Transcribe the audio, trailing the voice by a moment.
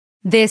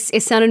This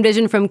is Sound and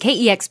Vision from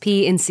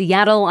KEXP in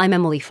Seattle. I'm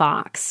Emily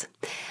Fox.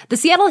 The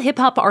Seattle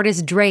hip-hop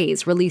artist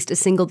Dre's released a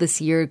single this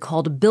year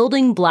called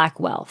Building Black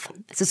Wealth.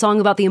 It's a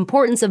song about the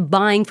importance of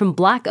buying from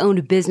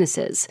Black-owned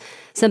businesses,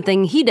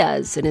 something he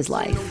does in his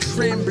life.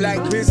 Trend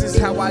black business,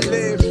 how I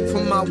live.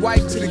 From my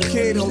wife to the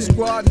kid, whole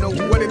squad know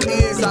what it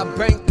is. I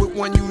bank with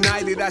One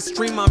United. I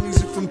stream my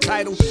music from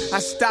Tidal. I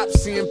stopped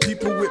seeing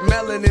people with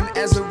melanin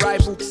as a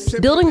rival.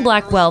 Building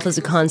black wealth is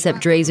a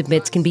concept Dre's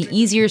admits can be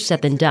easier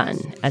said than done,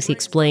 as he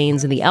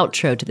explains in the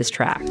outro to this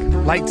track.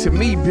 Like, to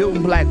me,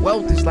 building black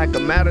wealth is like a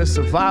matter of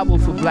survival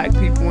for black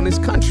people in this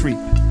country.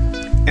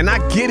 And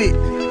I get it.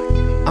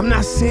 I'm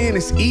not saying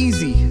it's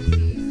easy.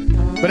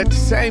 But at the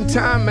same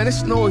time, man,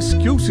 it's no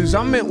excuses.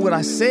 I meant what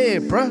I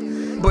said,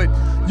 bruh. But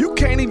you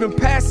can't even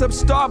pass up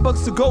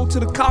Starbucks to go to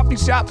the coffee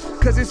shop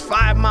because it's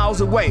 5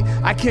 miles away.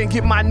 I can't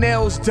get my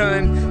nails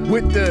done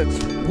with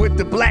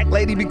the black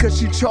lady because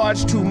she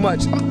charged too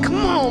much.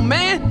 Come on,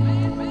 man.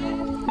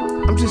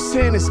 I'm just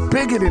saying it's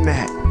bigger than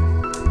that.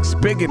 It's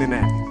bigger than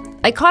that.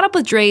 I caught up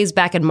with Dre's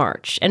back in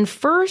March and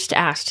first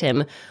asked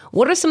him,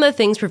 what are some of the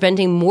things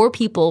preventing more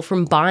people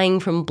from buying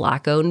from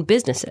Black-owned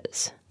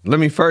businesses? Let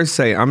me first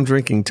say I'm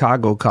drinking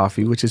Tago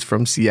coffee, which is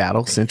from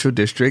Seattle, Central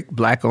District,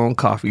 Black-owned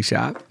coffee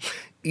shop.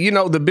 You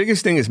know, the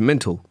biggest thing is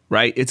mental,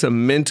 right? It's a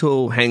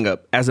mental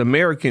hang-up. As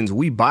Americans,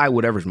 we buy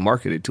whatever's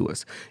marketed to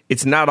us.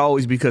 It's not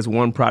always because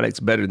one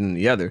product's better than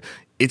the other.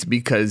 It's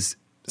because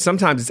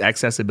sometimes it's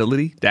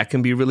accessibility. That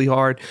can be really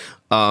hard.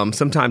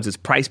 Sometimes it's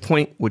price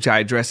point, which I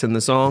address in the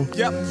song.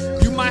 Yep,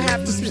 you might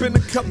have to spend a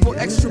couple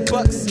extra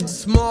bucks.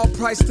 Small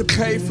price to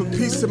pay for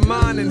peace of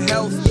mind and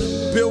health.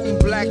 Building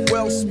black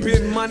wealth,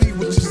 spend money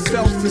with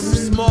yourself. It's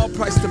a small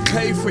price to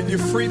pay for your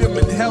freedom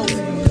and health.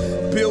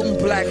 Building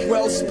black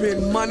wealth,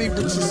 spend money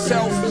with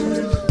yourself.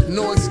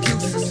 No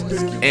excuses.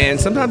 And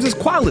sometimes it's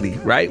quality,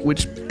 right?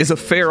 Which is a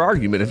fair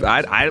argument. If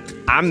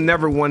I'm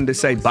never one to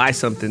say buy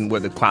something where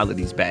the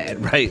quality's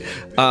bad, right?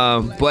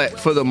 But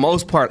for the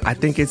most part, I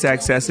think it's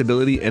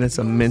accessibility and it's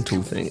a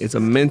mental thing. It's a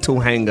mental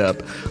hang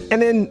up.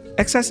 And then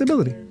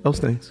accessibility, those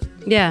things.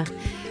 Yeah.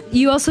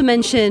 You also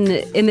mention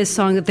in this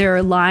song that there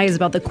are lies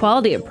about the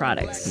quality of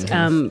products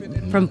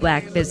from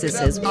black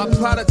businesses. Our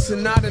products are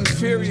not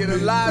inferior. The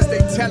lies they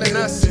telling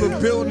us.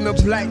 We're building a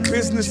black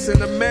business in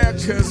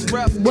America is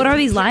rough. What are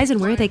these lies and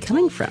where are they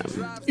coming from?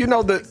 You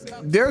know,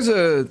 there's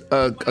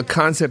a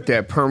concept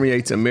that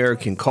permeates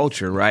American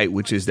culture, right?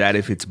 Which is that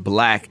if it's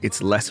black,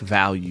 it's less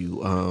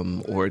value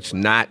or it's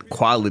not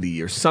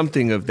quality or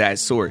something of that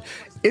sort.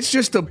 It's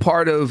just a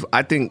part of,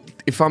 I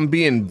think, if I'm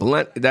being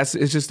blunt, it's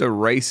just a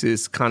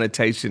racist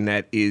connotation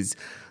that is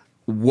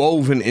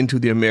woven into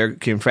the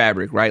American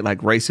fabric, right? Like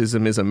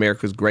racism is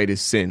America's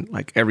greatest sin.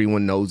 Like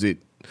everyone knows it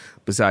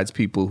besides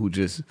people who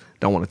just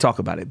don't want to talk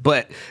about it.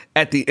 But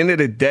at the end of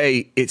the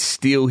day, it's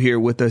still here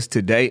with us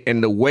today.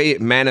 And the way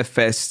it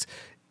manifests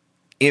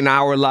in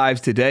our lives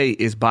today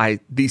is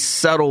by these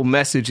subtle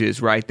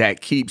messages, right,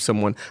 that keep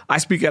someone. I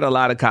speak at a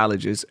lot of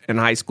colleges and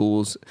high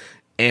schools.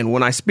 And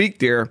when I speak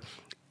there,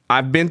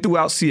 I've been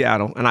throughout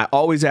Seattle, and I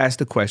always ask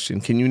the question,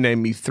 can you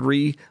name me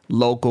 3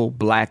 local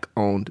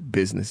Black-owned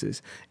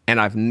businesses? And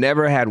I've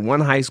never had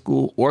one high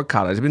school or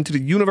college. I've been to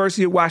the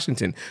University of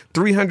Washington,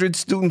 300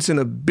 students in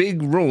a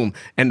big room,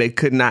 and they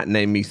could not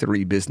name me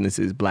 3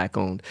 businesses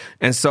Black-owned.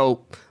 And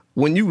so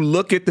when you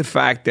look at the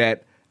fact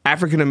that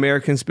African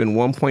Americans spend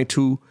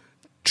 $1.2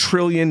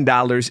 trillion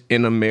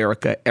in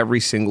America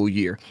every single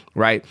year,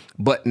 right?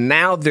 But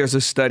now there's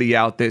a study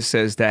out that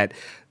says that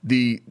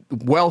the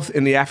wealth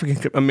in the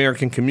African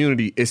American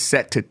community is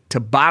set to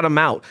bottom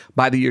out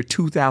by the year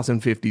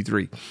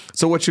 2053.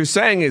 So what you're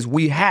saying is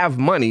we have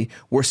money,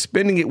 we're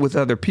spending it with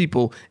other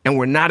people, and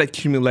we're not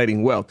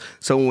accumulating wealth.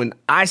 So when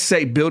I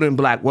say building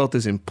black wealth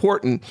is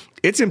important,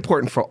 it's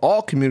important for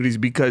all communities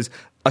because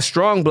a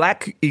strong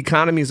black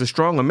economy is a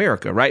strong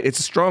America, right? It's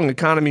a strong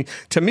economy.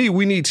 To me,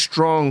 we need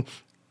strong.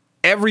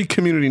 Every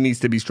community needs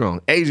to be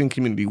strong. Asian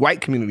community, white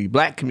community,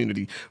 black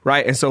community,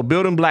 right? And so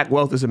building black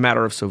wealth is a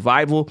matter of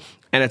survival,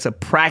 and it's a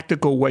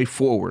practical way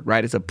forward,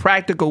 right? It's a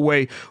practical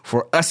way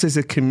for us as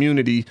a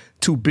community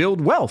to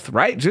build wealth,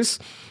 right? Just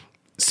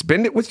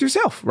spend it with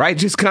yourself, right?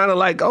 Just kind of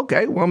like,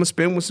 okay, well, I'm going to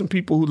spend with some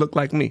people who look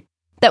like me.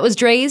 That was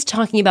Dre's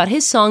talking about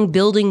his song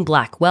Building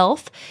Black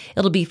Wealth.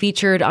 It'll be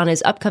featured on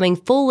his upcoming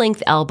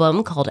full-length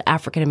album called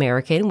African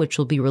American, which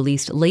will be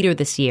released later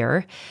this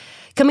year.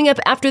 Coming up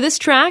after this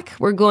track,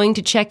 we're going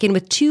to check in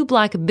with 2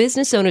 black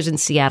business owners in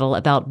Seattle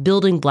about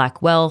building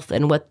black wealth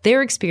and what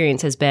their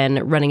experience has been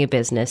running a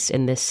business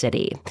in this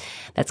city.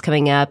 That's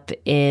coming up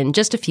in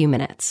just a few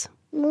minutes.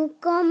 Now,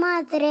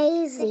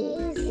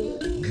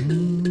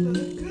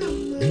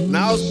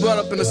 I was brought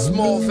up in a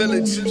small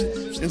village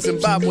in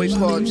Zimbabwe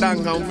called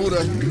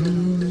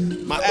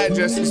Dangamvuda. My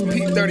address is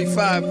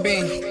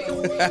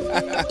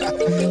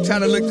P35B. Try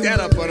to look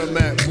that up on a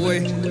map,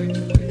 boy.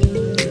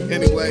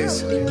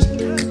 Anyways,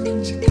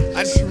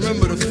 I just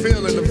remember the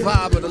feeling, the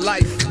vibe of the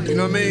life, you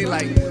know what I mean?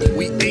 Like,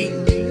 we ate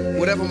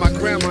whatever my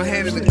grandma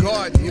had in the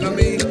garden, you know what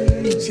I mean?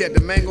 She had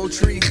the mango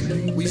tree,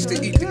 we used to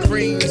eat the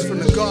greens from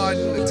the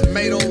garden, the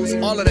tomatoes,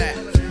 all of that,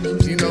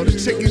 you know, the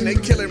chicken, they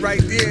kill it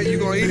right there. You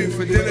gonna eat it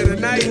for dinner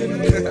tonight?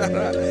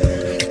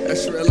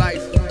 That's real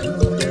life.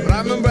 But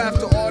I remember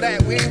after all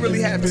that, we didn't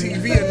really have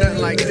TV or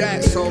nothing like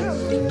that. So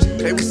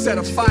they would set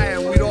a fire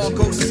and we'd all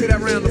go sit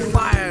around the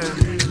fire.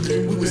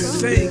 We would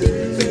sing,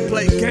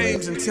 play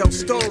games and tell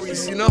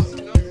stories, you know?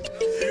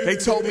 They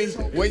told me,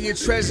 where your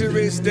treasure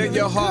is, there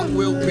your heart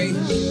will be.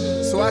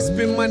 So I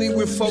spend money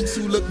with folks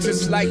who look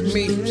just like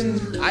me.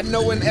 I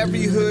know in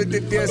every hood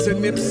that there's a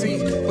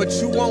Nipsey, but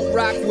you won't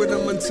rock with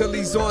him until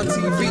he's on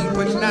TV,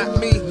 but not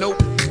me, nope.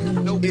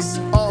 It's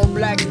all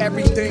black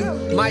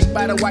everything. Might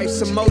buy the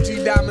wife's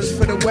emoji diamonds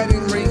for the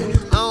wedding ring.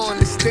 I don't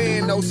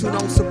understand those who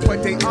don't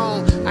support their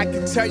own. I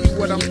can tell you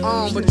what I'm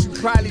on, but you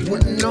probably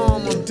wouldn't know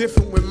them. I'm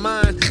different with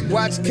mine.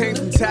 Watch came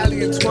from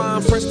Tally and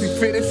Twine. First we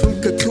fitted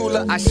from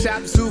Katula. I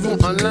shop Zuval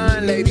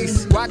online,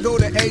 ladies. Why go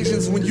to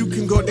Asians when you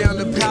can go down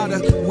to powder?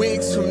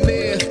 Wigs from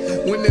there.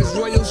 When there's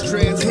royal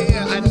strands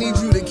here, I need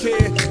you to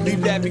care.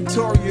 Leave that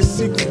Victoria's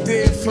Secret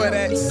there for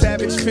that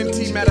Savage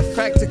Fenty. Matter of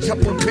fact, a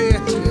couple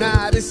pair.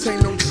 Nah, this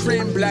ain't no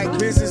trend. Black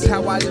business,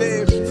 how I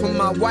live. From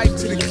my wife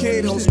to the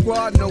kid, whole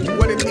squad know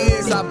what it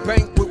is. I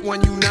bank with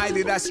One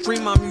United. I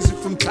stream my music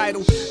from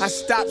Tidal. I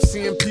stopped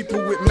seeing people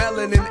with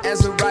melanin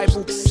as a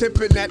rival.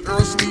 Sipping that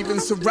Earl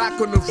Stevens, a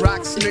rock on the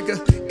rocks, nigga.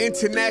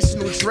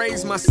 International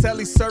Dre's my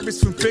celly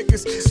service from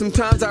Vickers.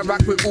 Sometimes I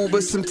rock with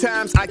Uber,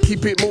 sometimes I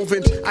keep it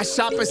moving. I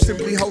shop at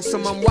Simply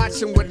Wholesome, I'm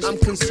watching what I'm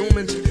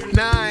consuming.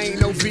 Nah, I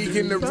ain't no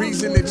vegan, the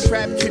reason the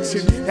Trap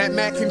Kitchen. That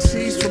mac and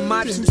cheese from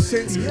my 2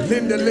 cents.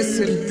 Linda,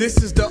 listen, this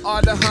is the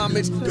art of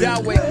homage.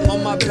 Yahweh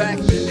on my back.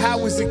 How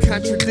is it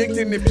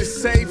contradicting if the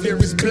savior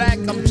is black?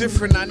 I'm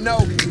different, I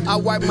know. I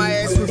wipe my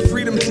ass with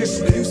freedom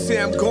tissue. You say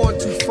I'm going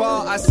too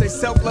far, I say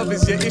self-love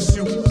is your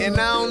issue. And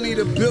I don't need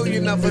a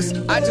billion of us,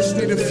 I just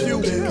need a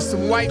few. And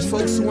some white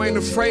folks who ain't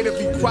afraid of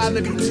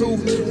equality too.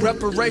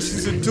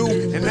 Reparations are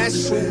due, and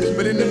that's true.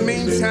 But in the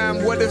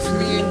meantime, what if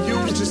me and you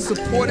just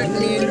supported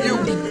me and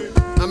you?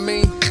 I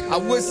mean, I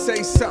would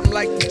say something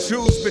like the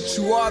Jews, but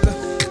you are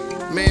the...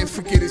 Man,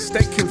 forget it,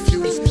 stay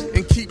confused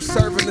and keep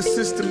serving the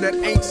system that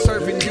ain't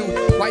serving you.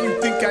 Why you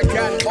think I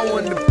got O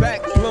in the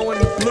back, blowing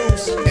the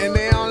blues? And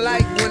they don't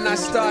like when I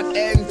start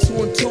adding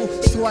 2 and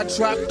 2, so I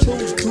drop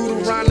clues.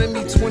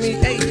 Deuteronomy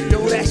 28,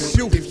 yo, that's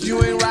you. If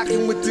you ain't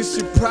rocking with this,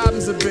 your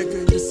problems are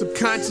bigger. You're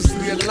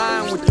subconsciously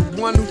aligned with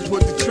the one who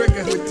put the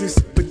trigger. With this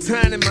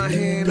baton in my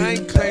hand, I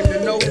ain't claimed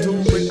to know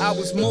dude, but I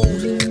was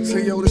moved. So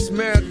yo, this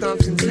marathon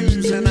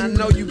continues, and I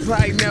know you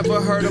probably never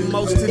heard of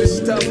most of this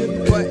stuff,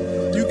 but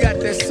you got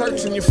that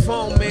search on your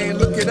phone, man,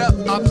 look it up.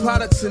 Our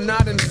products are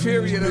not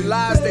inferior to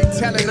lies they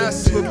telling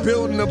us. We're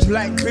building a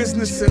black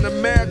business in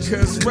America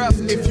is rough.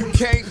 If you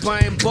can't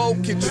buy in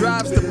bulk, it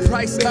drives the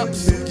price up.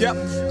 So, yep,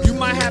 you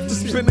might have to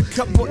spend a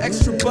couple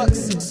extra bucks.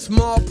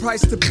 Small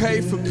price to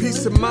pay for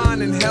peace of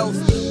mind and health.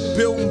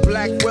 Building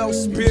black wealth,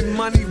 spend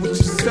money with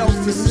yourself.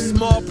 It's a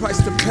small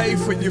price to pay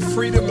for your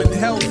freedom and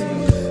health.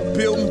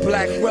 Building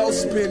black wealth,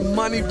 spend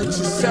money with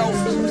yourself.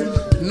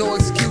 No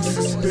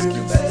excuses.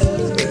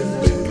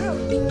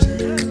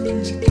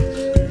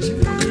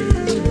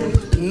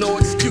 No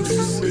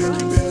excuses.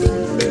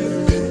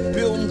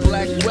 Building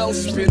black wealth,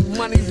 spend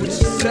money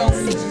with yourself.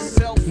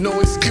 No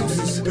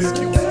excuses.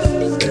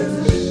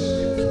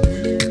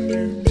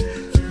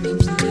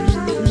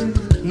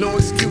 No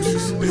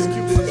excuses.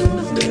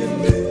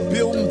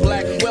 Building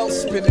black wealth,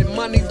 spending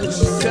money with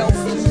yourself.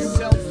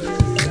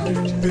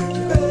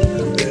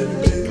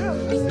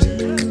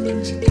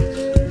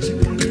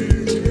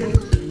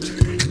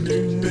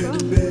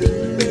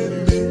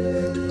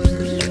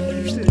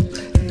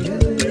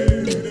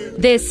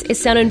 This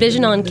is Sound and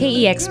Vision on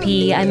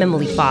KEXP. I'm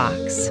Emily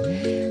Fox.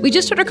 We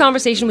just heard a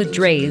conversation with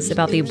Dre's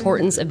about the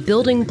importance of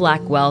building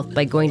black wealth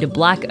by going to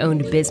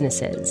black-owned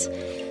businesses.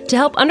 To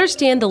help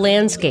understand the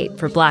landscape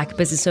for black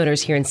business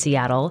owners here in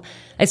Seattle,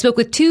 I spoke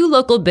with 2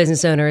 local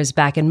business owners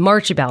back in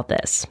March about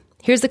this.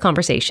 Here's the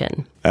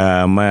conversation.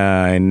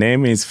 My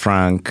name is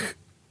Frank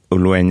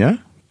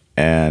Uluenya,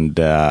 and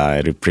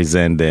I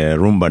represent the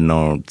Rumba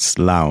Notes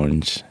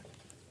Lounge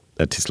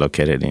that is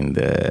located in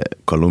the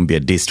Columbia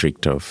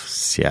district of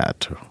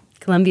Seattle.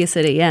 Columbia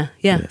City, yeah.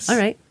 Yes. All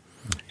right.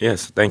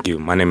 Yes, thank you.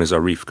 My name is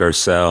Arif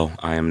Gersel.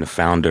 I am the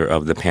founder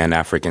of the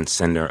Pan-African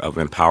Center of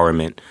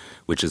Empowerment,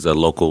 which is a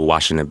local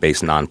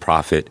Washington-based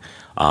nonprofit.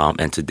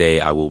 And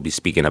today I will be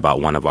speaking about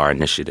one of our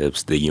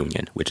initiatives, The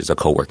Union, which is a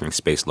co-working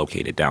space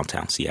located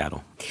downtown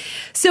Seattle.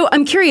 So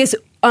I'm curious,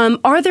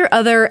 are there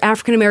other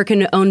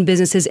African-American-owned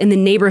businesses in the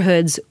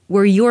neighborhoods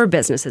where your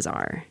businesses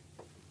are?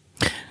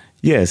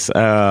 Yes,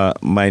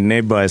 my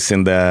neighbors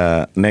in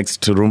the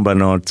next to Rumba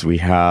Notes, we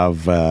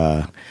have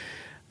a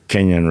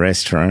Kenyan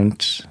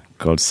restaurant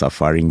called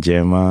Safari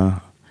Njema,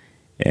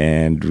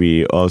 and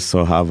we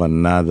also have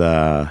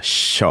another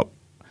shop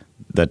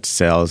that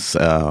sells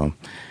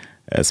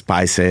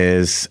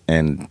spices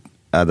and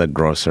other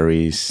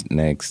groceries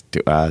next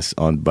to us,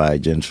 owned by a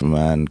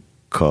gentleman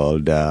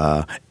called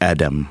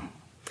Adam.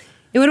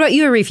 And what about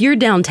you, Arif? You're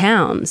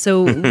downtown.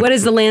 So what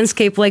is the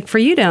landscape like for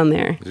you down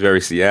there? It's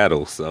very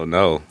Seattle, so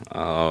no.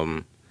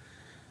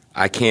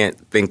 I can't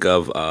think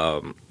of,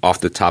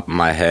 off the top of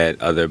my head,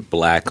 other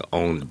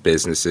Black-owned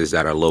businesses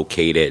that are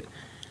located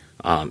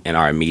in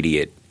our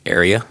immediate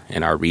area,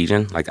 in our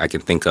region. Like, I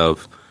can think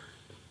of,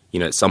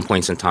 at some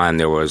points in time,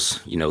 there was,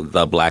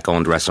 the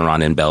Black-owned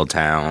restaurant in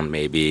Belltown,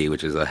 maybe,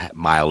 which is a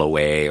mile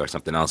away or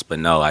something else. But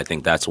no, I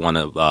think that's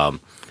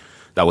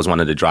that was one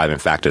of the driving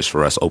factors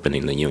for us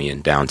opening the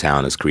Union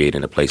downtown, is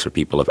creating a place for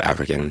people of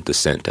African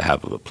descent to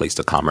have a place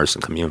to commerce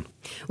and commune.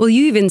 Well,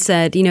 you even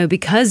said,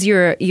 because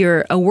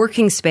you're a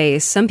working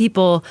space, some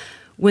people,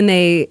 when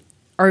they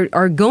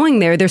are going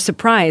there, they're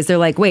surprised. They're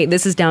like, wait,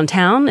 this is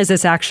downtown? Is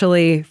this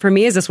actually, for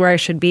me, is this where I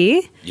should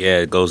be? Yeah,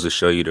 it goes to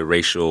show you the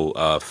racial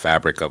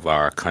fabric of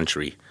our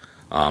country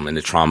and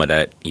the trauma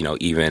that,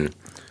 even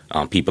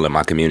people in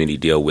my community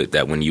deal with,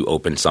 that when you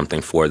open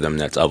something for them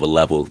that's of a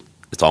level,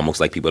 it's almost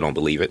like people don't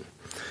believe it.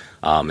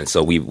 And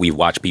so we've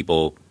watched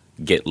people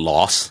get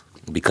lost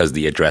because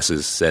the address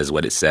says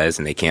what it says,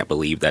 and they can't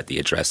believe that the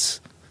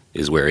address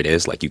is where it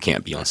is. Like, you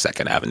can't be on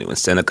 2nd Avenue in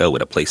Seneca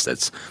with a place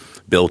that's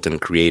built and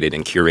created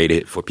and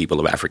curated for people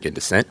of African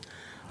descent.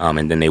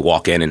 And then they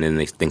walk in and then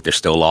they think they're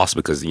still lost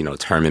because,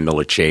 it's Herman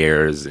Miller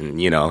chairs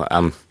and,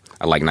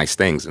 I like nice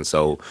things. And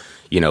so,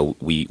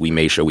 we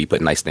made sure we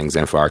put nice things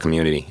in for our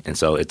community. And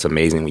so it's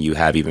amazing when you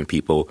have even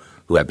people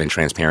who have been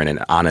transparent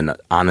and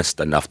honest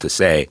enough to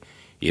say,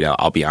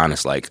 I'll be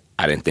honest, like,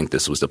 I didn't think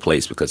this was the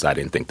place because I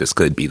didn't think this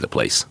could be the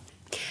place.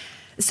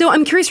 So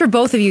I'm curious for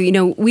both of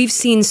you, we've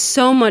seen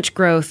so much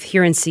growth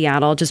here in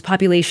Seattle, just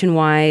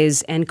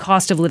population-wise and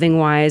cost of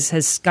living-wise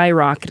has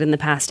skyrocketed in the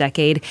past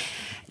decade.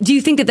 Do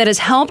you think that has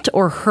helped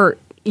or hurt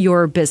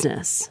your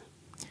business?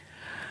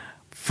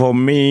 For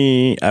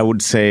me, I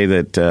would say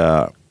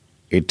that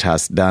it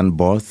has done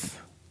both,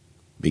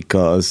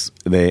 because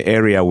the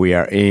area we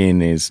are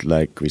in is,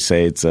 like we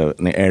say, it's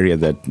an area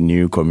that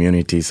new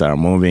communities are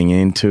moving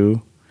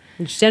into.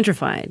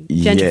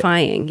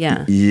 Gentrifying,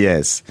 yeah.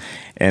 Yes.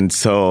 And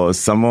so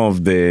some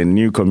of the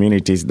new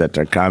communities that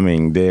are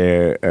coming,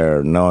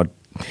 they're not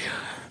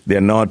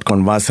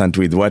conversant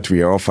with what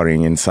we are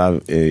offering in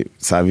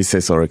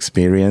services or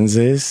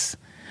experiences.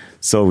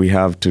 So we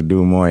have to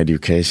do more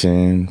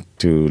education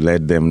to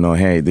let them know,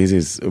 hey, this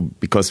is,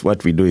 because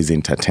what we do is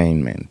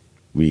entertainment.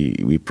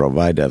 We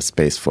provide a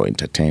space for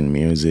entertainment,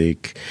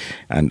 music,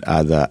 and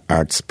other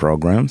arts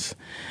programs.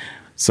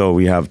 So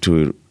we have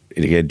to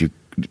educate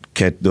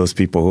those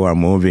people who are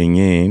moving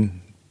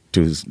in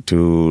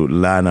to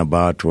learn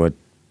about what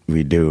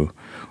we do,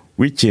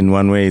 which in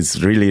one way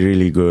is really,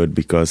 really good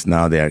because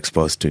now they are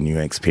exposed to new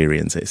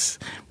experiences.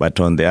 But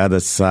on the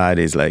other side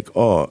is like,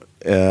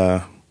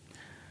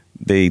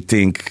 they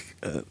think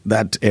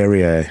that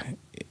area,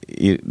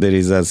 there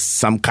is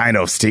some kind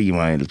of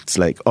stigma. It's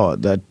like,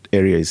 that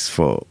area is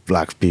for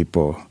Black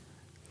people.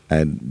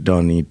 I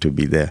don't need to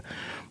be there.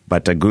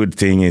 But a good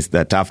thing is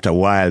that after a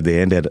while, they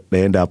end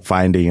up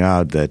finding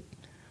out that,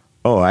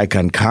 I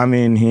can come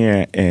in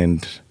here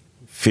and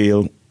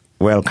feel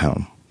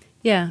welcome.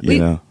 Yeah,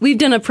 we've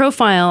done a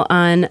profile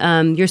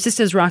on Your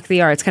Sisters Rock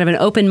the Arts, kind of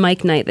an open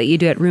mic night that you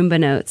do at Roomba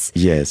Notes.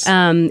 Yes.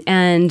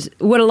 And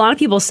what a lot of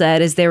people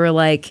said is they were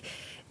like,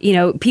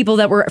 people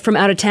that were from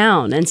out of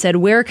town and said,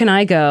 where can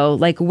I go?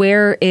 Like,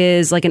 where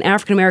is like an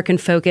African-American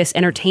focused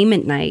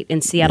entertainment night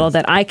in Seattle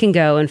that I can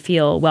go and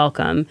feel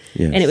welcome?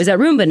 Yes. And it was at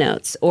Roomba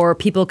Notes. Or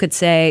people could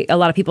say, a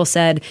lot of people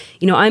said,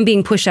 I'm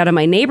being pushed out of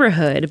my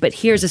neighborhood, but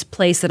here's this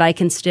place that I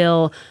can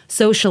still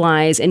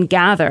socialize and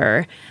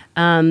gather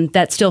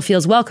that still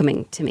feels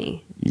welcoming to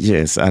me.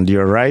 Yes, and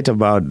you're right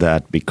about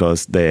that,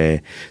 because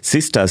the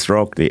Sisters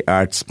Rock the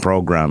Arts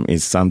program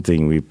is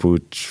something we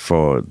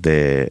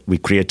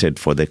created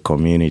for the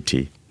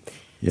community.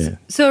 Yeah.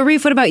 So,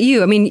 Arif, what about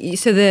you? I mean,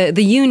 so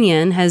the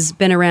union has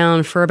been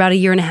around for about a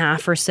year and a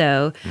half or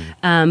so,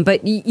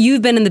 but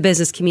you've been in the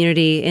business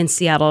community in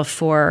Seattle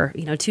for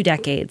 2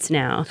 decades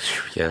now.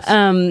 Yes.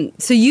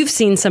 So you've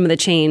seen some of the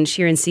change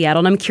here in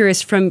Seattle, and I'm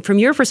curious from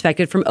your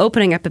perspective, from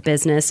opening up a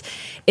business,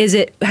 has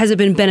it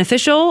been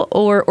beneficial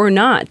or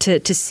not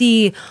to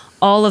see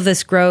all of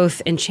this growth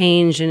and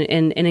change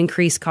and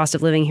increased cost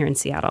of living here in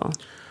Seattle?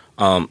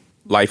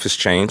 Life has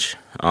changed.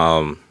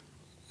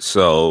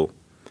 So.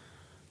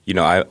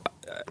 I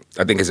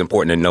think it's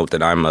important to note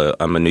that I'm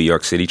a New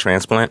York City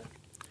transplant.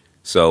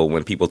 So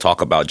when people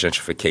talk about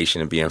gentrification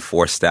and being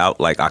forced out,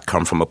 like, I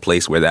come from a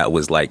place where that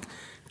was like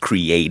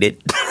created,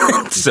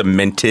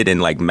 cemented,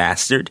 and like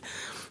mastered.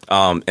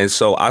 And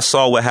so I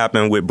saw what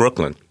happened with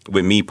Brooklyn,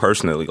 with me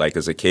personally. Like,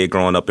 as a kid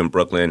growing up in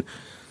Brooklyn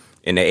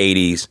in the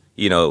 80s,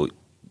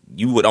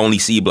 you would only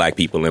see Black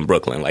people in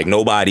Brooklyn. Like,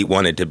 nobody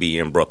wanted to be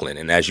in Brooklyn.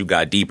 And as you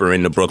got deeper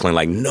into Brooklyn,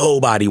 like,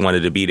 nobody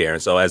wanted to be there.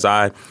 And so as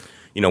I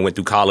went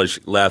through college,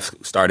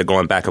 left, started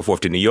going back and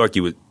forth to New York.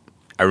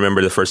 I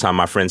remember the first time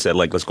my friend said,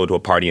 like, let's go to a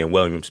party in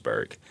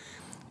Williamsburg.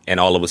 And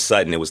all of a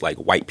sudden, it was like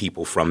white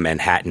people from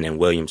Manhattan and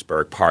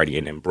Williamsburg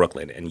partying in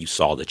Brooklyn. And you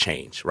saw the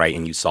change, right?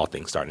 And you saw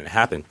things starting to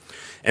happen.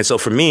 And so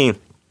for me,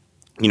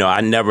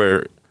 I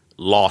never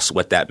lost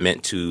what that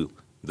meant to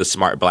the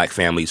smart Black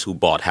families who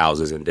bought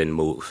houses and didn't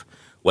move.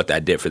 what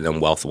that did for them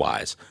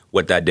wealth-wise,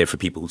 what that did for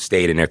people who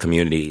stayed in their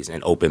communities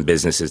and opened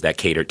businesses that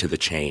catered to the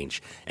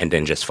change and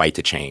then just fight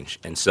the change.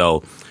 And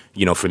so,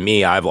 for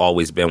me, I've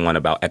always been one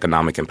about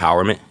economic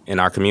empowerment in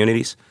our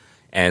communities.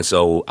 And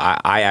so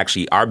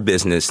our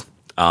business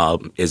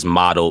is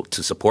modeled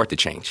to support the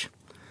change.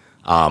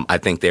 I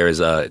think there is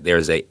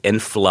a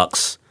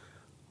influx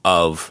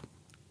of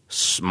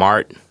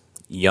smart,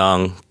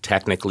 young,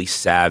 technically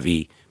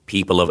savvy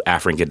people of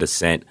African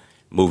descent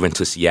moving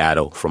to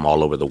Seattle from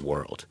all over the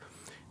world.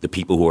 The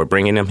people who are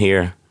bringing them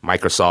here,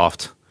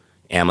 Microsoft,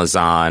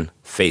 Amazon,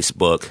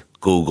 Facebook,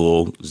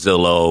 Google,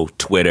 Zillow,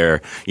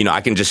 Twitter.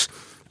 I can just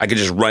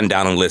run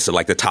down a list of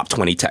like the top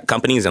 20 tech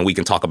companies, and we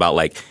can talk about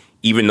like,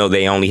 even though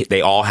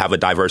they all have a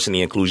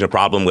diversity inclusion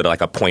problem with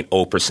like a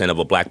 0.0% of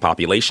a black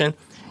population,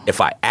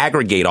 if I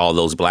aggregate all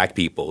those black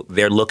people,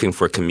 they're looking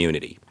for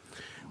community.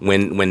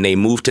 When they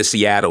move to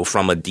Seattle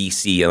from a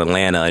DC,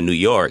 Atlanta, and New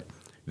York,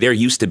 they're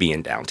used to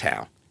being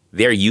downtown.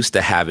 They're used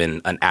to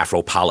having an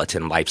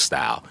Afropolitan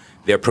lifestyle.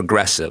 They're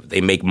progressive. They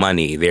make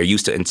money. They're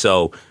used to. And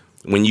so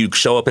when you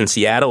show up in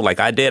Seattle, like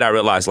I did, I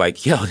realized like,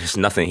 there's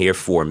nothing here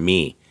for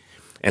me.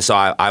 And so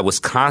I was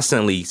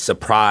constantly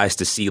surprised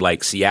to see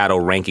like Seattle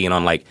ranking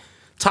on like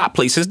top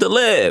places to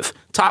live,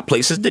 top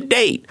places to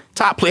date,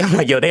 I'm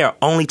like, they are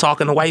only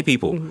talking to white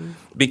people. Mm-hmm.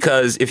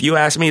 Because if you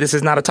ask me, this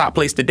is not a top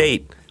place to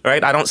date,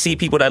 right? I don't see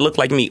people that look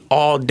like me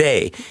all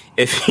day.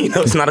 If,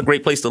 it's not a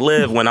great place to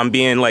live when I'm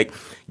being like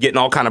getting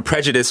all kind of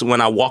prejudice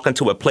when I walk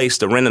into a place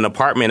to rent an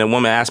apartment and a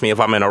woman asks me if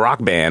I'm in a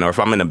rock band or if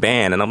I'm in a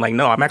band. And I'm like,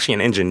 no, I'm actually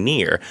an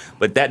engineer.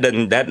 But that's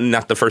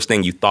not the first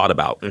thing you thought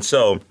about. And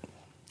so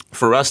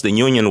for us, the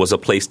Union was a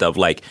place of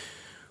like,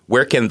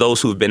 where can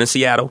those who've been in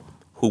Seattle,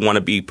 who want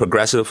to be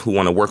progressive, who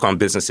want to work on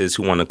businesses,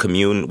 who want to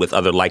commune with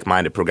other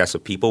like-minded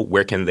progressive people,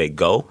 where can they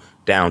go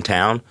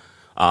downtown?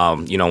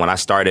 When I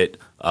started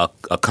a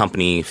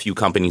few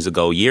companies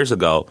ago, years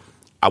ago,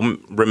 I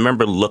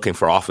remember looking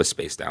for office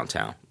space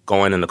downtown,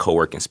 going into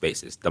co-working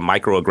spaces. The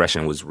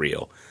microaggression was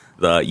real.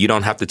 You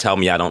don't have to tell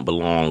me I don't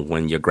belong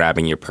when you're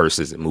grabbing your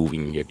purses and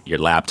moving your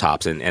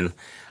laptops. And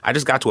I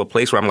just got to a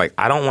place where I'm like,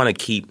 I don't want to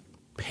keep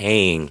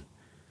paying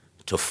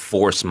to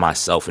force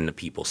myself into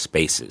people's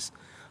spaces.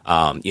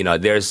 I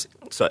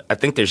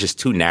think there's just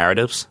two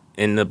narratives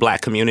in the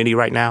black community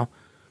right now.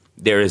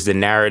 There is the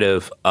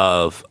narrative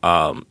of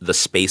the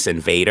space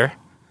invader,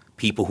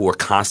 people who are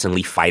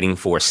constantly fighting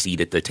for a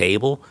seat at the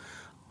table.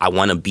 I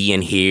want to be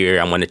in here.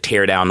 I want to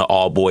tear down the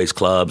all boys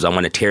clubs. I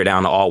want to tear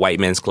down the all white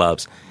men's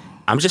clubs.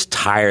 I'm just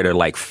tired of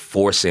like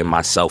forcing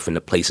myself into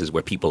places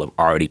where people have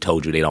already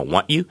told you they don't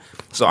want you.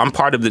 So I'm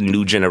part of the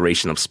new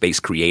generation of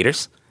space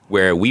creators,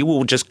 where we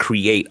will just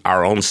create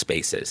our own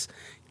spaces,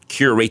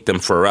 curate them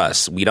for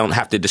us. We don't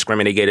have to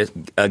discriminate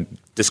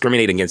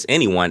against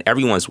anyone.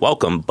 Everyone's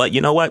welcome. But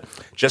you know what?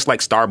 Just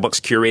like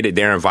Starbucks curated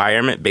their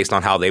environment based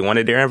on how they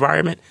wanted their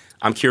environment,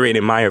 I'm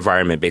curating my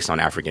environment based on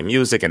African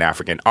music and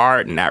African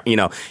art. And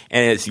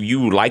if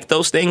you like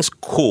those things,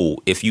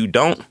 cool. If you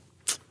don't,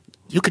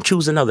 you can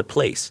choose another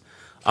place.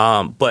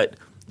 But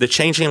the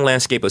changing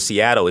landscape of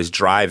Seattle is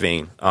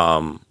driving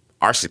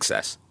our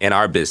success and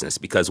our business,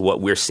 because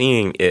what we're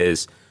seeing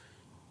is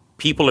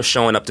people are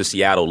showing up to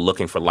Seattle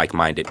looking for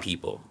like-minded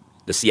people.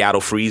 The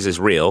Seattle freeze is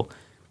real.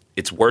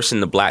 It's worse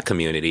in the black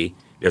community.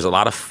 There's a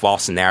lot of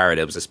false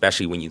narratives,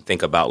 especially when you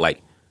think about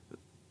like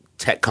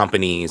tech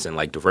companies and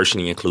like diversity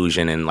and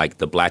inclusion and like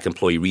the black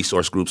employee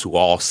resource groups who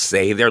all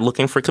say they're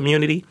looking for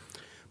community,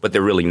 but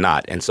they're really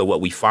not. And so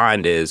what we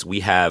find is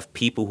we have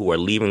people who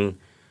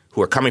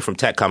are coming from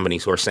tech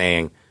companies who are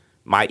saying,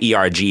 my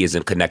ERG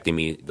isn't connecting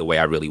me the way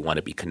I really want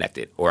to be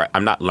connected, or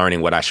I'm not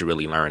learning what I should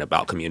really learn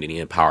about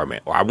community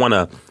empowerment, or I want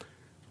to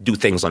do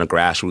things on a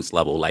grassroots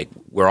level. Like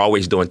we're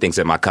always doing things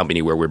at my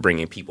company where we're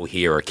bringing people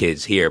here or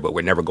kids here, but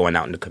we're never going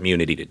out in the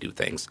community to do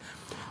things.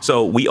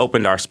 So we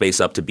opened our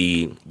space up to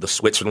be the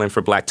Switzerland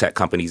for black tech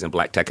companies and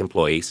black tech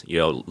employees.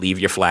 Leave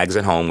your flags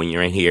at home when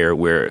you're in here.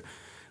 We're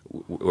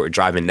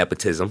driving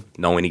nepotism,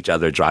 knowing each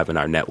other, driving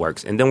our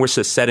networks. And then we're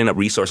just setting up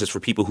resources for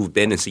people who've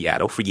been in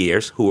Seattle for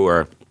years, who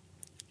are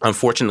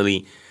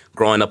unfortunately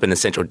growing up in the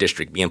Central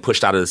District, being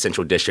pushed out of the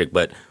Central District,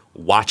 but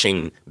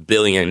watching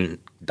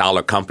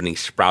billion-dollar companies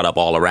sprout up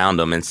all around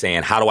them and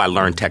saying, how do I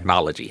learn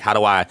technology? How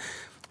do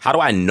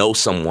I know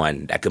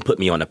someone that can put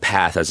me on a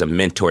path as a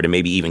mentor to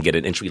maybe even get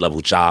an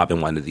entry-level job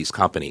in one of these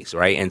companies,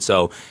 right? And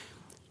so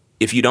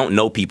if you don't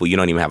know people, you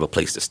don't even have a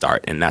place to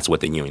start. And that's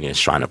what the Union is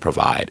trying to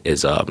provide,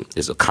 is a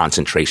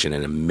concentration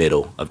in the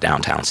middle of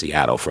downtown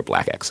Seattle for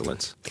black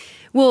excellence.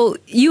 Well,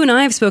 you and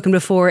I have spoken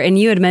before, and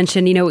you had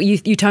mentioned,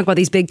 you talk about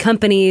these big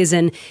companies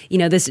and,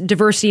 this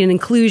diversity and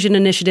inclusion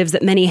initiatives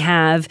that many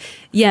have.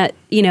 Yet,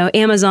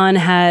 Amazon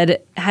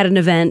had an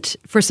event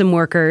for some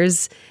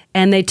workers,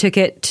 and they took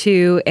it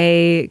to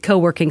a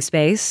co-working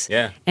space.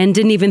 Yeah. And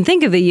didn't even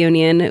think of the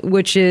Union,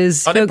 which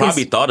is they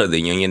probably thought of the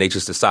Union. They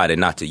just decided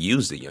not to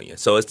use the Union.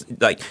 So it's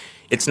like,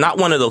 it's not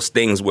one of those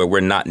things where we're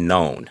not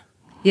known.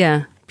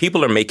 Yeah.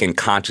 People are making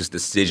conscious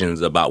decisions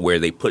about where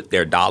they put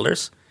their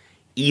dollars,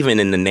 even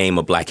in the name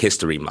of Black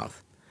History Month.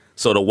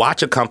 So to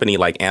watch a company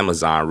like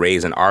Amazon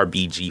raise an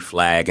RBG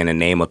flag in the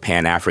name of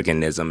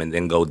Pan-Africanism and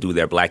then go do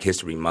their Black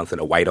History Month in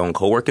a white-owned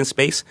co-working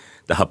space,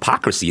 the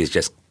hypocrisy is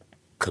just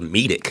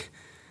comedic.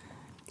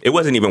 It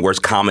wasn't even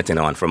worth commenting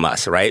on from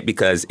us, right?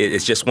 Because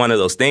it's just one of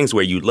those things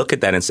where you look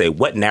at that and say,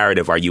 what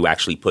narrative are you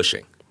actually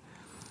pushing?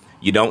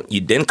 You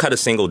didn't cut a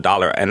single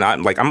dollar. And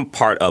I'm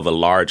part of a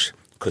large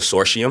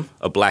consortium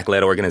of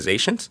Black-led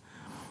organizations.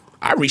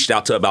 I reached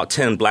out to about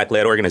 10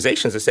 Black-led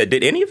organizations and said,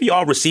 did any of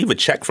y'all receive a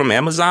check from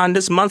Amazon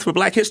this month for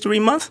Black History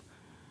Month?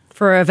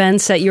 For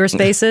events at your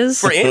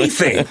spaces? For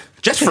anything.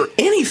 Just for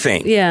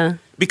anything. Yeah.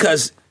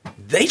 Because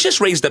they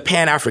just raised the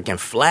Pan-African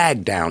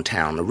flag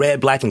downtown, the red,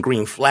 black, and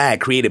green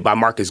flag created by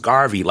Marcus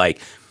Garvey. Like,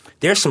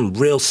 there's some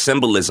real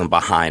symbolism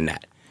behind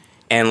that.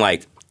 And,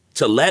 like,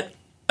 to let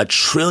a $1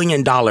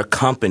 trillion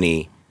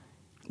company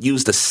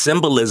use the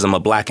symbolism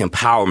of Black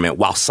empowerment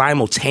while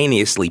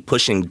simultaneously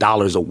pushing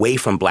dollars away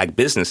from Black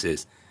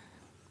businesses,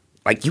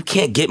 like, you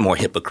can't get more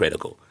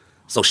hypocritical.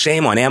 So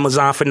shame on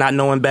Amazon for not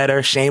knowing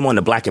better. Shame on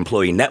the Black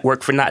Employee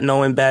Network for not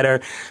knowing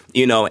better.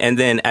 And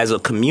then as a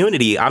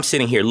community, I'm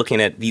sitting here looking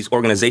at these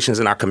organizations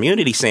in our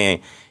community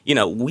saying,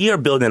 we are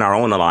building our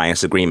own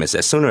alliance agreements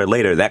that sooner or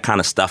later that kind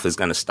of stuff is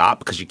going to stop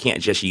because you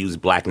can't just use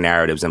Black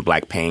narratives and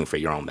Black pain for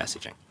your own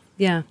messaging.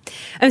 Yeah.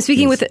 I'm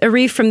speaking with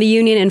Arif from the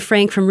Union and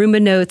Frank from Rumba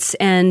Notes,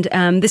 and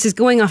this is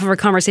going off of our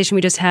conversation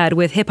we just had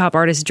with hip-hop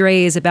artist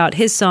Dre's about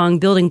his song,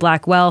 Building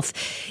Black Wealth.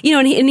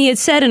 And he had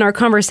said in our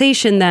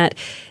conversation that,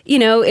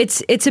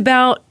 it's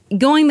about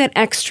going that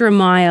extra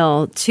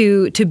mile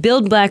to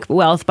build Black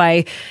wealth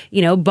by,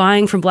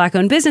 buying from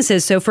Black-owned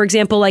businesses. So, for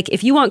example, like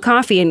if you want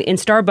coffee and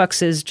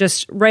Starbucks is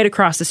just right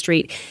across the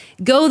street,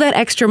 go that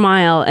extra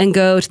mile and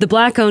go to the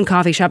Black-owned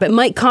coffee shop. It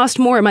might cost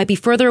more, it might be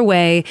further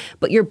away,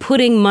 but you're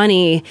putting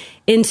money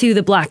into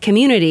the Black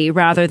community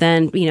rather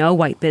than, a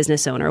white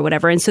business owner or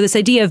whatever. And so this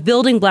idea of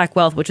building Black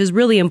wealth, which is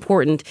really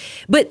important.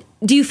 But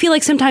do you feel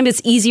like sometimes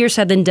it's easier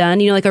said than done?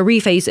 Like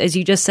Arif, as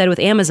you just said with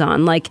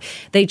Amazon, like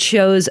they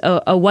chose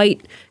a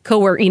white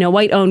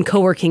white-owned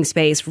co-working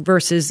space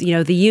versus,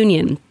 the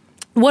union.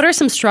 What are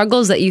some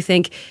struggles that you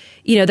think,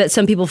 that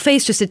some people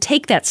face just to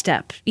take that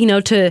step,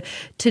 to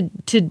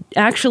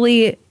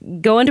actually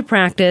go into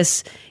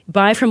practice,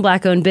 buy from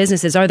Black-owned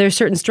businesses? Are there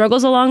certain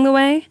struggles along the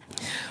way?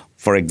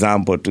 For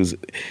example,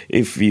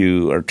 if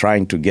you are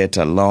trying to get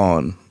a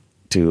loan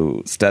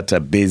to start a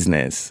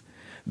business,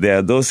 there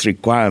are those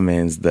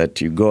requirements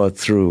that you go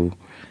through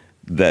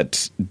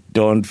that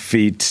don't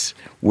fit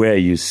where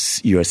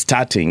you're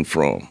starting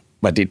from,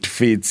 but it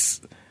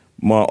fits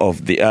more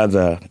of the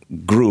other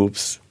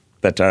groups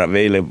that are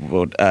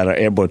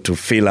able to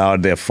fill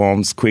out their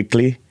forms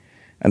quickly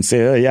and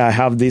say, oh, yeah, I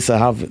have this, I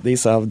have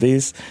this, I have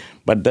this.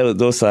 But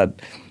those are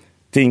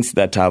things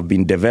that have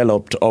been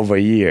developed over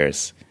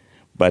years.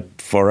 But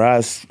for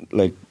us,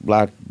 like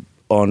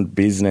Black-owned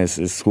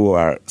businesses who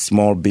are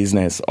small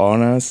business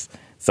owners,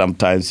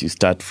 sometimes you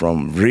start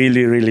from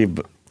really, really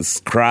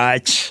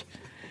scratch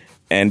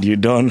and you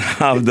don't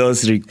have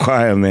those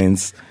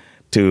requirements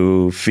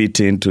to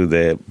fit into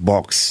the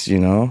box,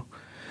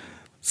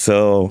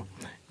 So,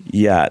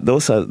 yeah,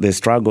 those are the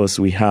struggles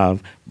we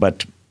have.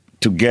 But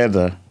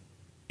together,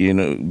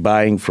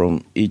 buying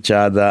from each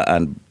other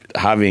and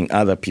having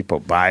other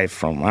people buy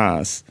from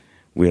us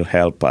will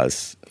help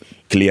us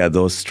clear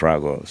those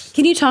struggles.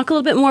 Can you talk a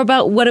little bit more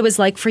about what it was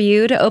like for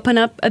you to open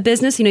up a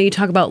business? You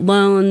talk about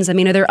loans. I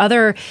mean, are there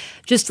other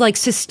just like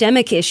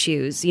systemic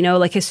issues,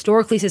 like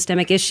historically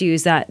systemic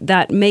issues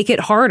that make it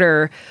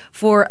harder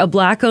for a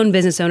Black-owned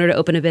business owner to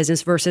open a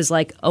business versus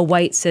like a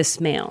white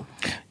cis male?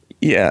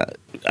 Yeah.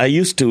 I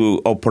used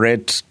to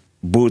operate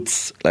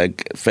booths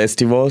like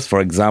festivals,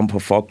 for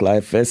example,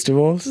 Folklife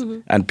festivals,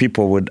 and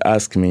people would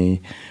ask me,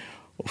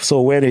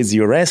 so where is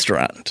your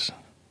restaurant?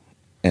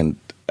 And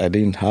I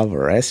didn't have a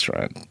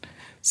restaurant.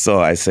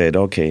 So I said,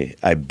 okay,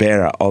 I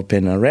better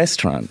open a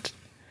restaurant.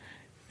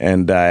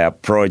 And I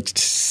approached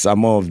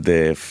some of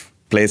the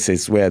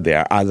places where there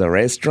are other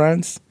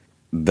restaurants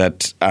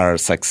that are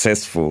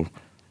successful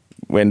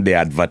when they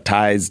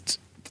advertised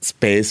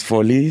space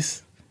for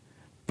lease.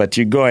 But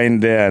you go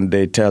in there and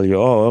they tell you,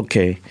 oh,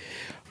 okay,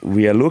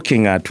 we are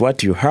looking at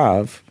what you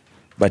have,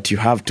 but you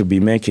have to be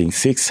making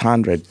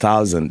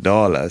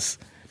 $600,000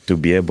 to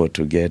be able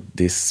to get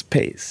this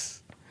space.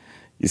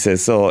 He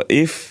says, so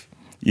if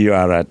you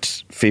are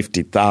at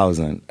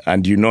 50,000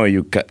 and you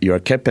are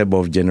capable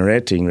of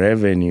generating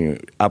revenue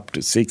up to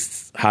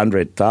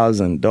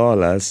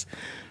 $600,000,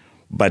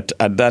 but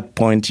at that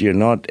point you're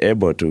not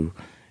able to,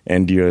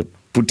 and you're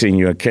putting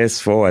your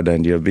case forward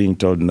and you're being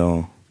told,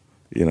 no,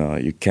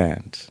 you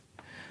can't.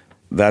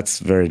 That's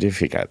very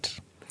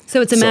difficult.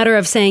 So it's a matter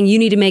of saying you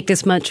need to make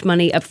this much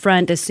money up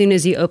front. As soon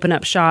as you open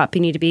up shop,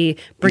 you need to be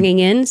bringing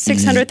in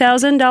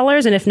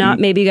 $600,000. And if not,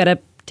 maybe you got to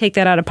take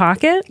that out of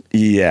pocket?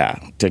 Yeah,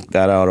 take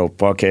that out of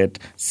pocket.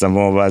 Some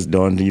of us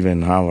don't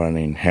even have an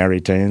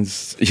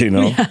inheritance,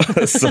 Yeah.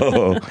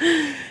 So,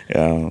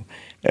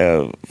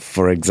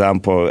 for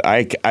example,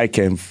 I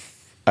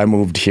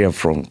moved here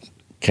from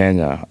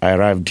Kenya. I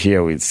arrived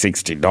here with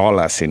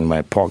 $60 in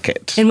my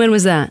pocket. And when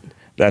was that?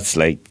 That's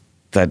like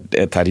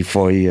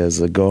 34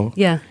 years ago.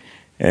 Yeah.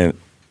 And,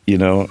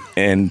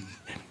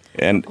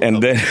 and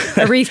then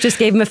Arif just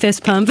gave him a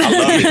fist pump. I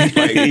love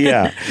it.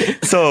 yeah.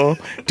 So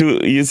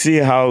you see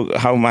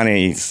how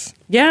money is.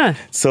 Yeah.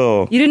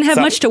 So you didn't have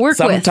much to work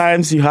with.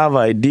 Sometimes you have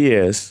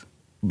ideas,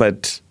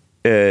 but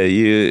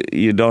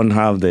you don't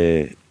have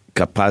the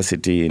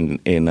capacity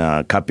in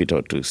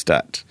capital to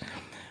start.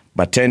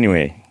 But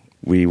anyway,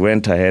 we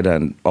went ahead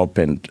and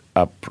opened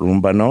up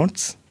Rumba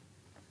Notes.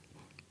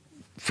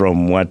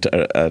 From what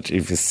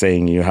Arif is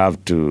saying, you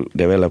have to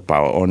develop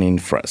our own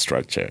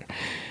infrastructure.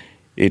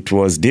 It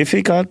was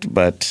difficult,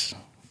 but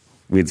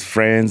with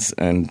friends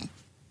and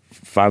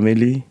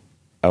family,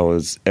 I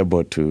was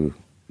able to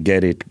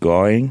get it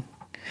going.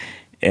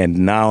 And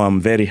now I'm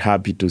very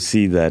happy to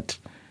see that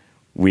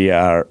we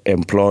are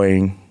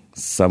employing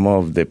some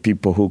of the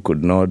people who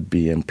could not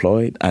be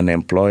employed,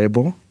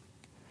 unemployable,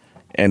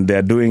 and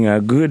they're doing a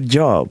good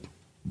job.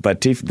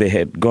 But if they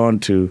had gone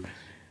to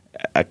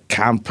a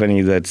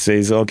company that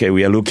says, okay,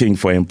 we are looking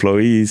for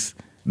employees,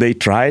 they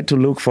tried to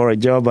look for a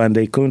job and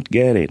they couldn't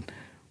get it.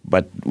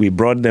 But we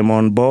brought them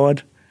on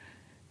board,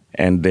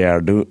 and they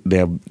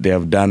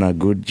have done a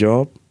good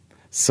job.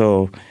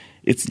 So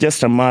it's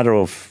just a matter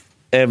of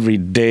every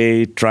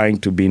day trying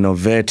to be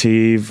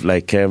innovative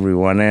like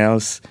everyone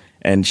else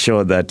and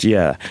show that,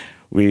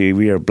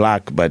 we are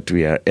Black, but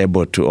we are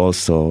able to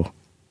also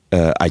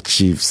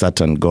achieve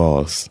certain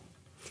goals.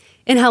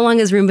 And how long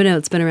has Rumba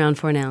Notes been around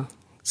for now?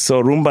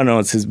 So Rumba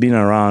Notes has been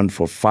around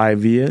for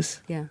 5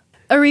 years. Yeah.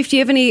 Arif, do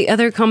you have any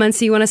other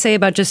comments you want to say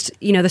about just,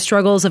 the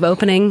struggles of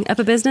opening up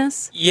a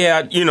business?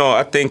 Yeah,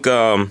 I think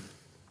the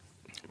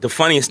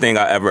funniest thing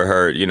I ever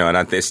heard,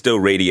 and it still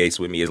radiates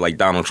with me, is like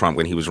Donald Trump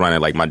when he was running,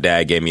 like my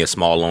dad gave me a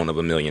small loan of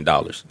 $1 million,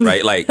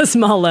 right? Like a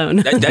small loan.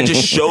 that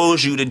just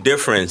shows you the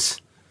difference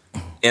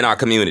in our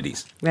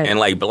communities. Right. And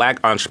like Black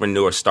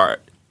entrepreneurs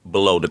start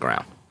below the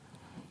ground,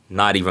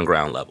 not even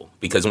ground level.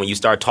 Because when you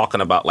start talking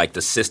about like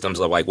the systems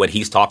of like what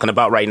he's talking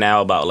about right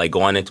now, about like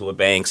going into a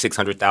bank,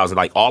 600,000,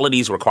 like all of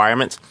these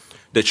requirements,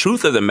 the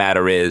truth of the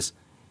matter is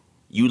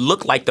you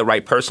look like the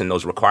right person,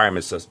 those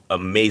requirements just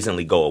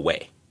amazingly go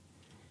away.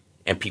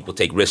 And people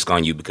take risk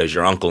on you because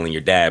your uncle and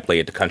your dad play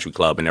at the country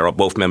club and they're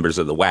both members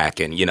of the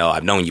WAC. And,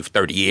 I've known you for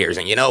 30 years.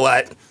 And you know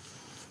what?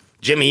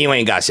 Jimmy, you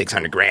ain't got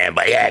 $600,000,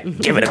 but yeah,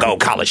 give it a go,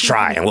 college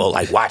try, and we'll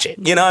like watch it.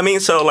 You know what I mean?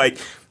 So like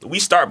we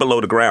start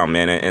below the ground,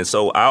 man. And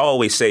so I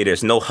always say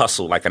there's no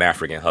hustle like an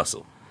African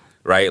hustle,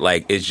 right?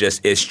 Like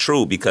it's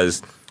true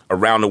because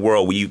around the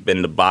world, we've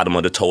been the bottom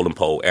of the totem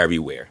pole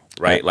everywhere,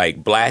 right?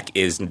 Like Black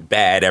is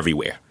bad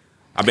everywhere.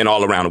 I've been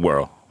all around the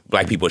world.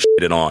 Black people are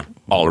shitted on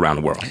all around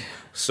the world.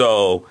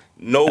 So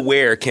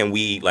nowhere can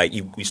we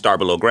we start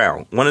below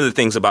ground. One of the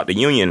things about the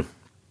union,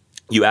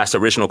 you asked the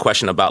original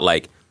question about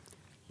like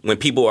when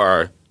people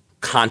are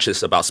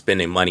conscious about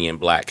spending money in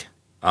Black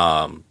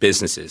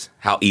businesses,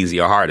 how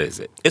easy or hard is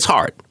it? It's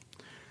hard.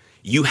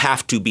 You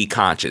have to be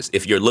conscious.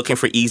 If you're looking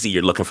for easy,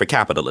 you're looking for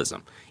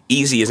capitalism.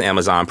 Easy is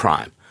Amazon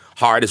Prime.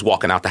 Hard is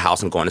walking out the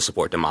house and going to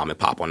support the mom and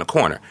pop on the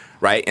corner,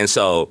 right? And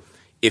so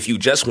if you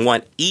just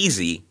want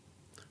easy,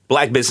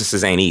 Black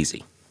businesses ain't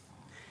easy.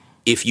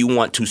 If you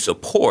want to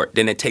support,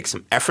 then it takes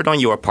some effort on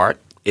your part.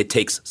 It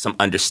takes some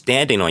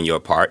understanding on your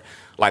part.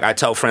 Like I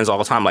tell friends all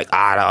the time, like,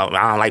 I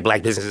don't like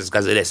Black businesses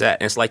because of this, that.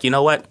 And it's like, you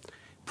know what?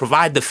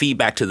 Provide the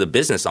feedback to the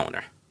business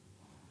owner.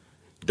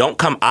 Don't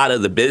come out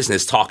of the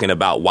business talking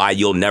about why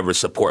you'll never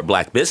support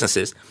Black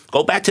businesses.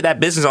 Go back to that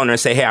business owner and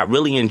say, hey, I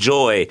really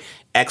enjoy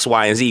X,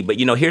 Y, and Z. But,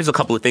 here's a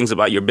couple of things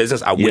about your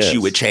business I wish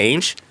you would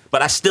change.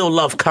 But I still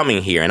love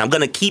coming here. And I'm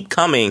going to keep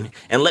coming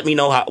and let me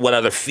know what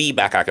other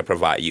feedback I could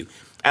provide you.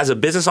 As a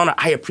business owner,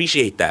 I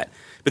appreciate that.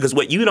 Because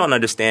what you don't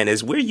understand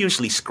is we're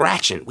usually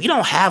scratching. We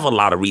don't have a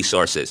lot of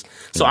resources.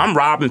 So I'm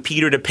robbing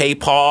Peter to pay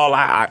Paul.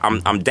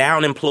 I'm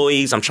down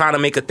employees. I'm trying to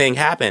make a thing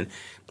happen.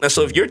 And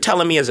so if you're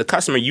telling me as a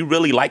customer, you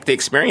really like the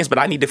experience, but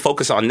I need to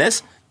focus on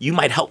this, you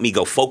might help me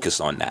go focus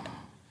on that.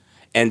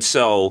 And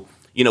so,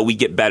 we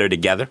get better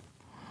together.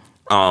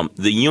 The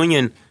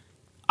union,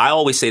 I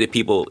always say to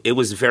people, it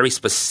was very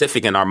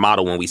specific in our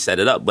model when we set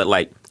it up.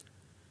 But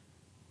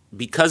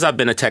because I've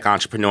been a tech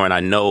entrepreneur and I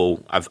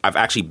know I've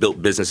actually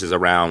built businesses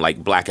around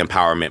like Black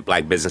empowerment,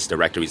 Black business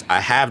directories,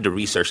 I have the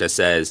research that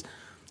says,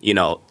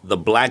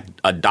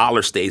 a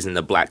dollar stays in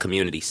the Black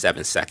community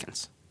 7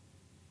 seconds.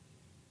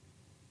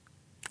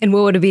 And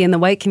what would it be in the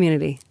white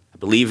community? I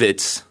believe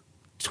it's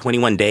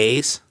 21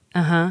 days.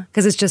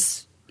 Because it's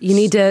just, you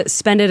need to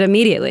spend it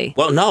immediately.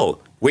 Well, no.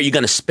 Where are you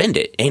going to spend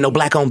it? Ain't no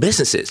Black-owned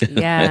businesses.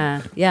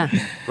 Yeah.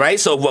 Right?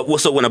 So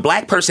when a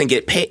Black person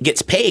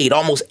gets paid,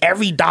 almost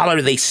every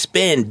dollar they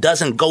spend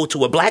doesn't go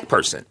to a Black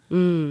person.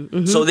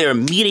 Mm-hmm. So they're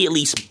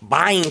immediately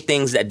buying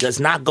things that does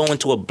not go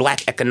into a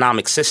Black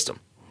economic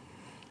system.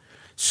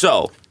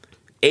 So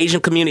Asian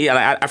community,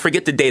 I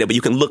forget the data, but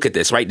you can look at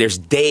this, right? There's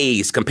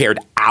days compared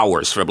to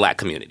hours for a Black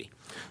community.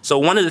 So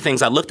one of the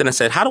things I looked at and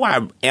said, how do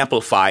I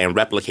amplify and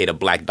replicate a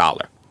Black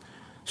dollar?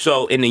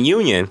 So in the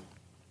union,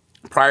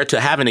 prior to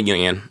having a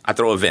union, I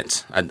throw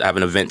events. I have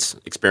an events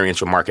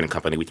experiential marketing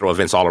company. We throw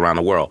events all around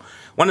the world.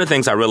 One of the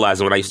things I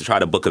realized when I used to try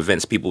to book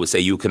events, people would say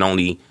you can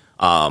only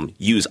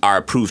use our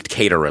approved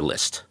caterer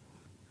list.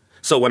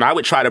 So when I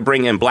would try to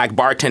bring in black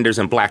bartenders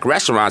and black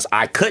restaurants,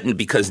 I couldn't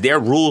because their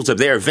rules of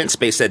their event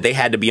space said they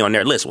had to be on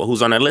their list. Well,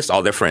 who's on their list?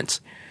 All their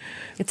friends.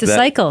 It's a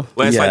cycle.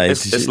 Well,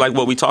 it's like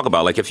what we talk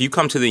about. Like if you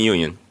come to the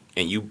union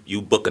and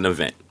you book an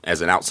event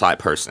as an outside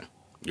person,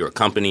 you're a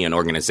company, an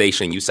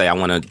organization, you say, I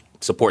want to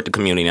support the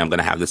community, I'm going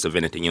to have this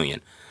event at the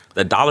union.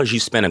 The dollars you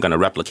spend are going to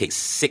replicate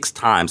 6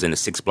 times in the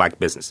 6 black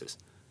businesses.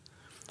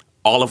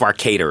 All of our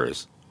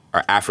caterers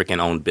are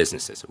African-owned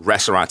businesses,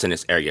 restaurants in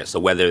this area. So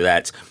whether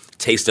that's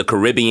Taste of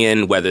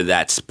Caribbean, whether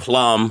that's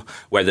Plum,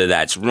 whether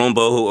that's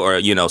Roomba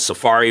or,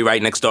 Safari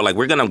right next door, like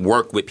we're going to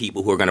work with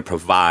people who are going to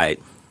provide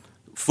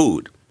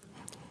food.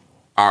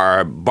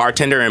 Our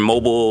bartender and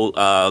mobile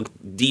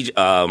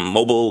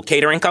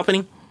catering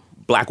company,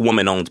 black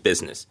woman-owned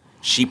business.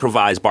 She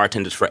provides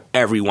bartenders for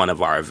every one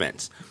of our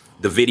events.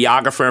 The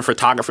videographer and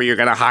photographer you're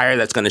going to hire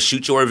that's going to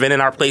shoot your event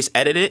in our place,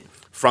 edit it,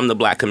 from the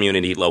black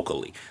community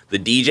locally. The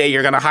DJ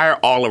you're going to hire,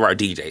 all of our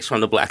DJs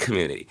from the black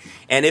community.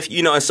 And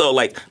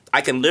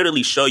I can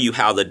literally show you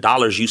how the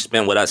dollars you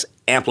spend with us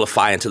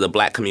amplify into the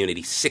black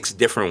community 6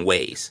 different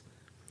ways,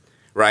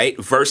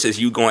 right? Versus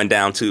you going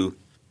down to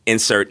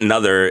insert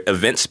another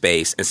event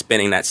space and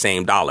spending that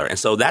same dollar. And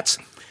so that's,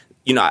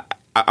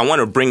 I want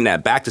to bring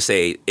that back to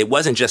say it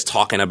wasn't just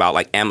talking about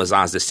like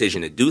Amazon's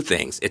decision to do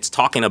things. It's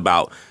talking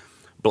about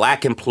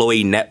black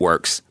employee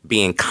networks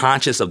being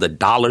conscious of the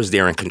dollars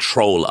they're in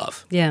control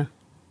of. Yeah.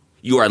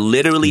 You are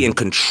literally in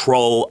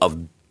control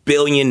of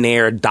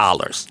billionaire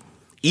dollars.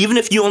 Even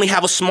if you only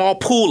have a small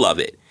pool of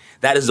it,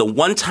 that is the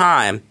one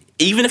time,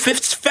 even if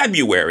it's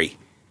February,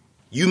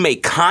 you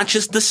make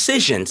conscious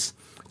decisions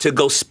to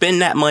go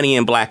spend that money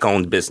in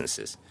black-owned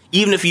businesses.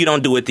 Even if you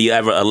don't do it the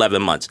other 11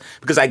 months.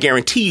 Because I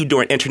guarantee you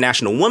during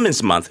International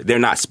Women's Month, they're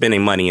not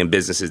spending money in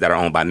businesses that are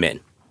owned by men.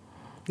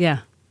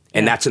 Yeah.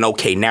 And that's an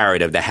okay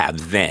narrative to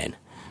have then.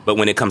 But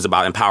when it comes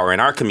about empowering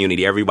our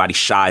community, everybody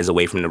shies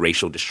away from the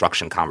racial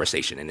destruction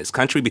conversation in this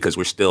country because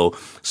we're still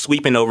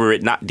sweeping over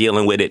it, not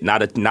dealing with it,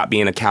 not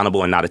being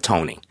accountable and not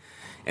atoning.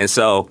 And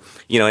so,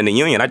 in the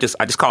union, I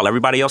just call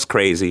everybody else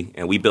crazy,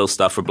 and we build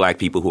stuff for black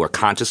people who are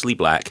consciously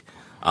black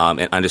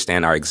and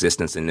understand our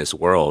existence in this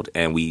world.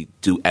 And we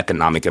do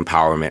economic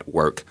empowerment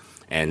work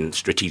and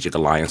strategic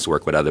alliance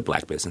work with other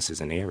black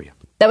businesses in the area.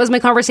 That was my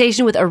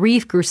conversation with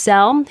Arif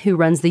Groussel, who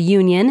runs The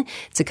Union.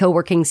 It's a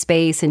co-working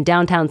space in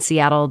downtown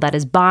Seattle that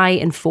is by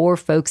and for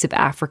folks of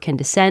African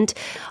descent,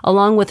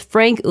 along with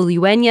Frank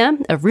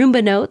Uluenya of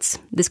Roomba Notes.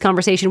 This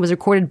conversation was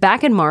recorded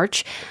back in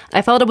March.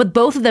 I followed up with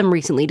both of them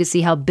recently to see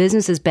how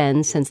business has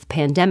been since the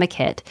pandemic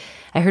hit.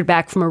 I heard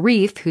back from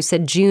Arif, who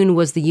said June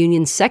was the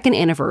union's 2nd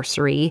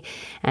anniversary,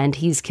 and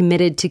he's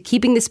committed to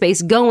keeping the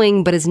space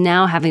going, but is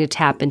now having to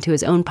tap into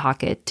his own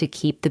pocket to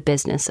keep the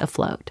business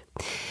afloat.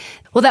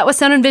 Well, that was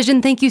Sound and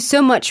Vision. Thank you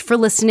so much for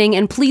listening,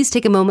 and please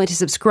take a moment to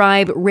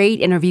subscribe,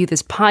 rate, and review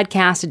this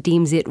podcast. It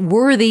deems it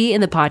worthy in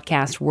the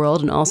podcast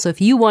world. And also,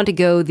 if you want to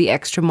go the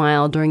extra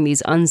mile during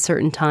these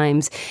uncertain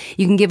times,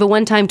 you can give a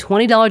one-time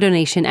 $20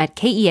 donation at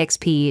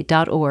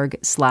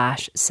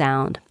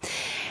kexp.org/sound.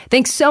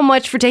 Thanks so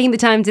much for taking the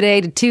time today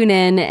to tune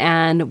in,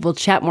 and we'll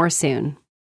chat more soon.